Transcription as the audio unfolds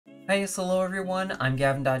Yes, hello everyone, I'm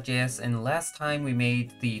Gavin.js, and last time we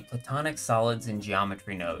made the Platonic Solids in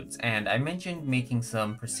geometry nodes, and I mentioned making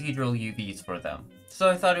some procedural UVs for them. So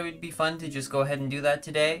I thought it would be fun to just go ahead and do that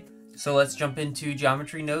today. So let's jump into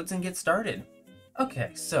geometry nodes and get started.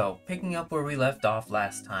 Okay, so picking up where we left off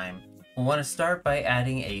last time, we'll want to start by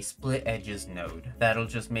adding a split edges node. That'll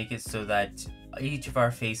just make it so that each of our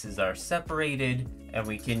faces are separated, and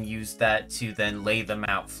we can use that to then lay them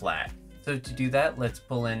out flat. So to do that, let's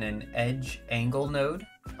pull in an edge angle node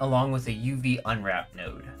along with a UV unwrap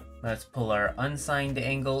node. Let's pull our unsigned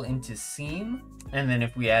angle into seam, and then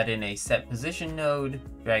if we add in a set position node,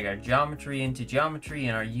 drag our geometry into geometry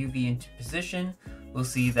and our UV into position, we'll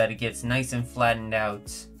see that it gets nice and flattened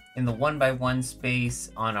out in the 1x1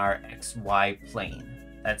 space on our XY plane.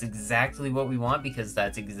 That's exactly what we want because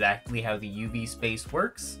that's exactly how the UV space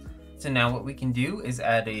works. So now what we can do is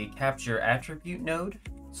add a capture attribute node,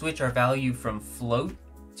 switch our value from float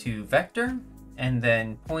to vector, and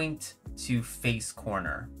then point to face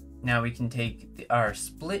corner. Now we can take our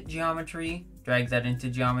split geometry, drag that into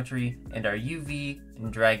geometry, and our UV,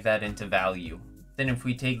 and drag that into value. Then if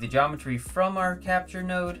we take the geometry from our capture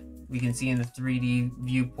node, we can see in the 3D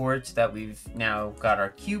viewport that we've now got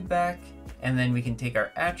our cube back, and then we can take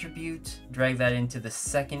our attribute, drag that into the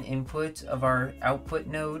second input of our output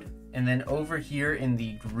node, and then over here in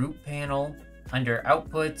the group panel, under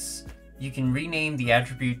outputs, you can rename the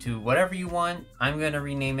attribute to whatever you want. I'm going to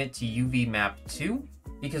rename it to UV map 2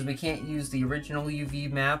 because we can't use the original UV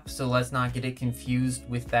map, so let's not get it confused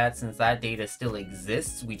with that since that data still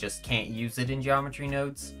exists. We just can't use it in geometry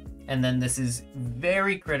nodes. And then this is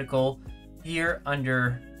very critical here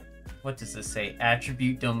under, what does this say?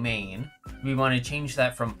 Attribute domain. We want to change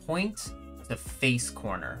that from point to face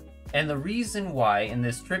corner. And the reason why, and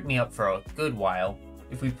this tripped me up for a good while,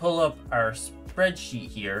 if we pull up our spreadsheet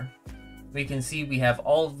here, we can see we have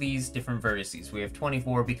all of these different vertices. We have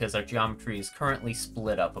 24 because our geometry is currently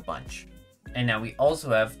split up a bunch. And now we also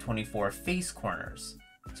have 24 face corners.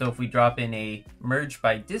 So if we drop in a merge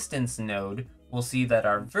by distance node, we'll see that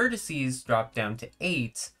our vertices drop down to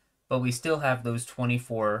 8, but we still have those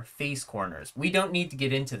 24 face corners. We don't need to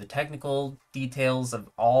get into the technical details of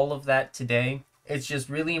all of that today. It's just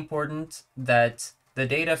really important that the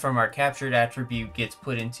data from our captured attribute gets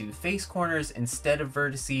put into face corners instead of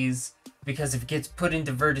vertices, because if it gets put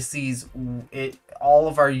into vertices, all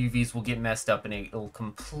of our UVs will get messed up and it'll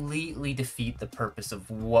completely defeat the purpose of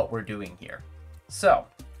what we're doing here. So,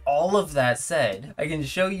 all of that said, I can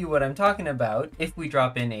show you what I'm talking about if we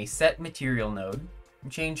drop in a set material node,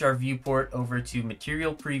 change our viewport over to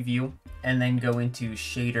material preview, and then go into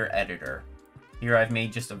shader editor. Here I've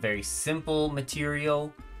made just a very simple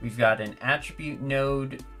material. We've got an attribute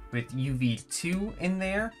node with UV2 in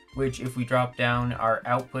there, which if we drop down our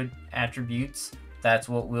output attributes, that's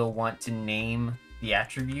what we'll want to name the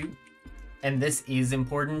attribute. And this is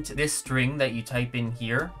important. This string that you type in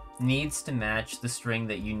here needs to match the string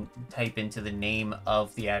that you type into the name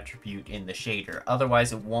of the attribute in the shader.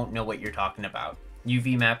 Otherwise, it won't know what you're talking about.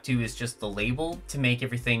 UV map 2 is just the label to make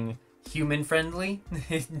everything human friendly,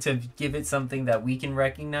 to give it something that we can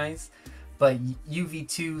recognize. But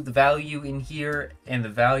UV2, the value in here and the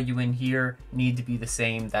value in here need to be the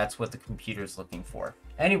same. That's what the computer's looking for.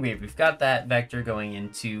 Anyway, we've got that vector going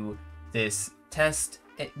into this test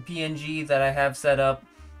PNG that I have set up.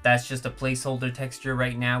 That's just a placeholder texture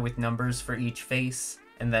right now with numbers for each face,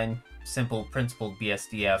 and then simple principled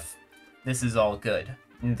BSDF. This is all good.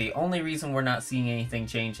 And the only reason we're not seeing anything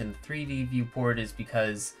change in the 3D viewport is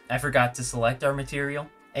because I forgot to select our material.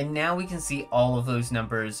 And now we can see all of those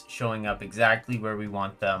numbers showing up exactly where we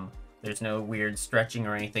want them. There's no weird stretching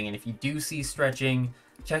or anything. And if you do see stretching,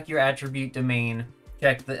 check your attribute domain.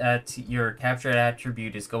 Check that your captured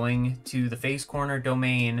attribute is going to the face corner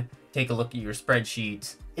domain. Take a look at your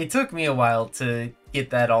spreadsheet. It took me a while to get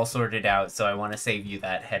that all sorted out, so I want to save you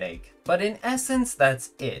that headache. But in essence,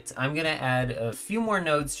 that's it. I'm going to add a few more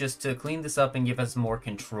nodes just to clean this up and give us more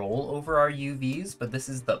control over our UVs, but this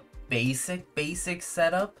is the basic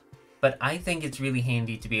setup. But I think it's really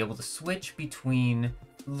handy to be able to switch between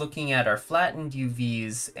looking at our flattened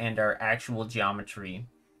UVs and our actual geometry.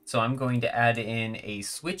 So I'm going to add in a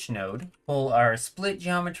switch node, pull our split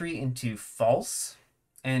geometry into false,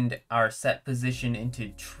 and our set position into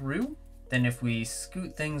true. Then if we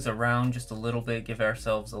scoot things around just a little bit, give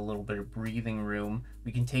ourselves a little bit of breathing room,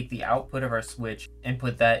 we can take the output of our switch and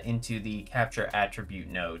put that into the capture attribute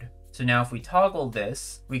node. So now if we toggle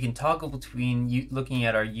this, we can toggle between looking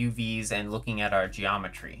at our UVs and looking at our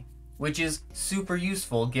geometry, which is super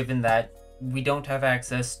useful given that we don't have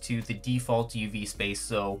access to the default UV space.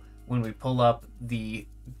 So when we pull up the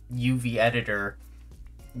UV editor,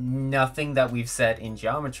 nothing that we've set in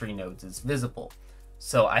geometry nodes is visible.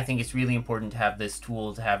 So I think it's really important to have this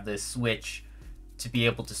tool, to have this switch, to be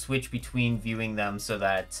able to switch between viewing them so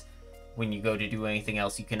that when you go to do anything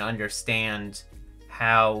else, you can understand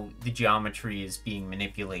how the geometry is being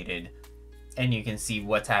manipulated and you can see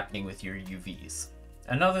what's happening with your UVs.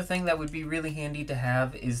 Another thing that would be really handy to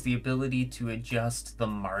have is the ability to adjust the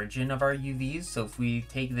margin of our UVs. So if we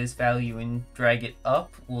take this value and drag it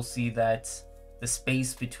up, we'll see that the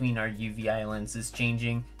space between our UV islands is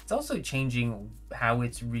changing. It's also changing how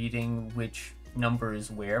it's reading which number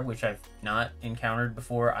is where, which I've not encountered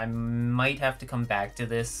before. I might have to come back to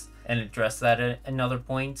this and address that at another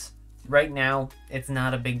point. Right now, it's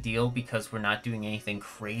not a big deal because we're not doing anything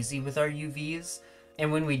crazy with our UVs.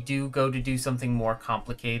 And when we do go to do something more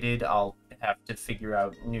complicated, I'll have to figure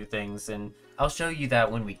out new things, and I'll show you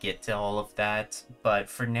that when we get to all of that. But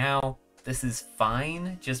for now, this is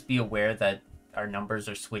fine. Just be aware that our numbers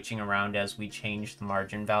are switching around as we change the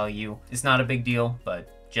margin value. It's not a big deal,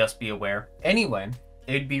 but just be aware. Anyway,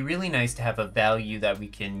 it'd be really nice to have a value that we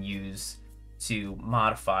can use to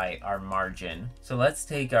modify our margin. So let's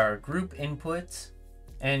take our group input,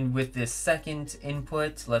 and with this second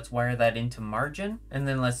input, let's wire that into margin. And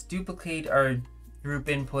then let's duplicate our group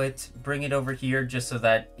input, bring it over here just so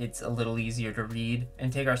that it's a little easier to read,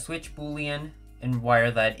 and take our switch boolean and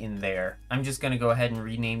wire that in there. I'm just gonna go ahead and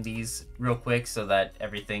rename these real quick so that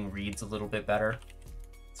everything reads a little bit better.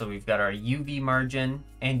 So we've got our UV margin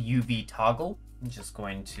and UV toggle. I'm just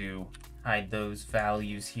going to hide those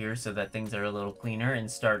values here so that things are a little cleaner and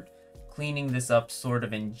start cleaning this up sort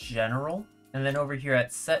of in general. And then over here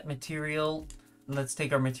at set material, let's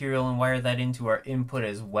take our material and wire that into our input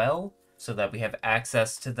as well so that we have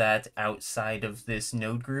access to that outside of this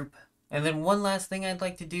node group. And then one last thing I'd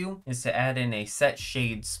like to do is to add in a set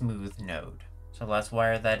shade smooth node. So let's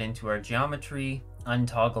wire that into our geometry,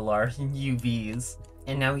 untoggle our UVs,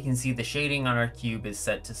 and now we can see the shading on our cube is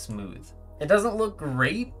set to smooth. It doesn't look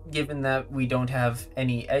great given that we don't have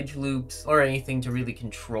any edge loops or anything to really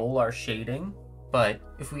control our shading. But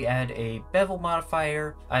if we add a bevel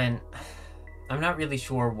modifier, and I'm not really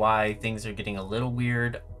sure why things are getting a little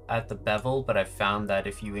weird at the bevel, but I've found that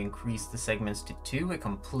if you increase the segments to 2, it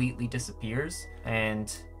completely disappears.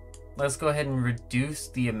 And let's go ahead and reduce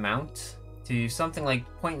the amount to something like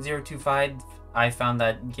 0.025. I found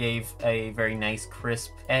that gave a very nice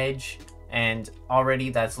crisp edge, and already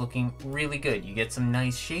that's looking really good. You get some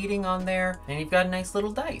nice shading on there, and you've got a nice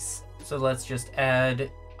little dice. So let's just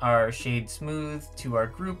add our shade smooth to our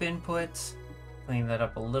group input, clean that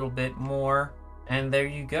up a little bit more, and there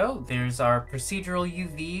you go. There's our procedural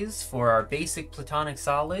UVs for our basic Platonic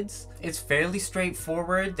solids. It's fairly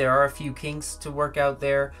straightforward. There are a few kinks to work out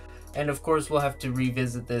there, and of course we'll have to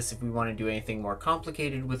revisit this if we want to do anything more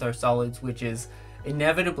complicated with our solids, which is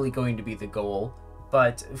inevitably going to be the goal.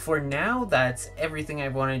 But for now, that's everything I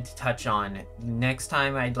wanted to touch on. Next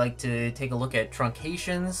time I'd like to take a look at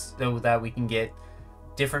truncations so that we can get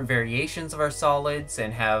different variations of our solids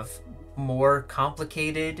and have more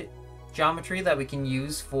complicated geometry that we can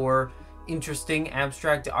use for interesting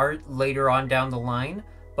abstract art later on down the line.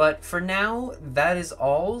 But for now, that is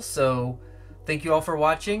all. So thank you all for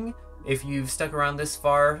watching. If you've stuck around this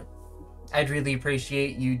far, I'd really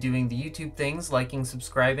appreciate you doing the YouTube things, liking,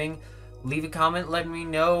 subscribing. Leave a comment letting me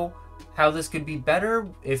know how this could be better,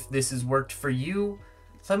 if this has worked for you.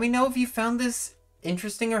 Let me know if you found this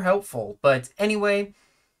interesting or helpful. But anyway,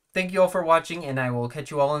 thank you all for watching, and I will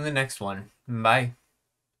catch you all in the next one. Bye.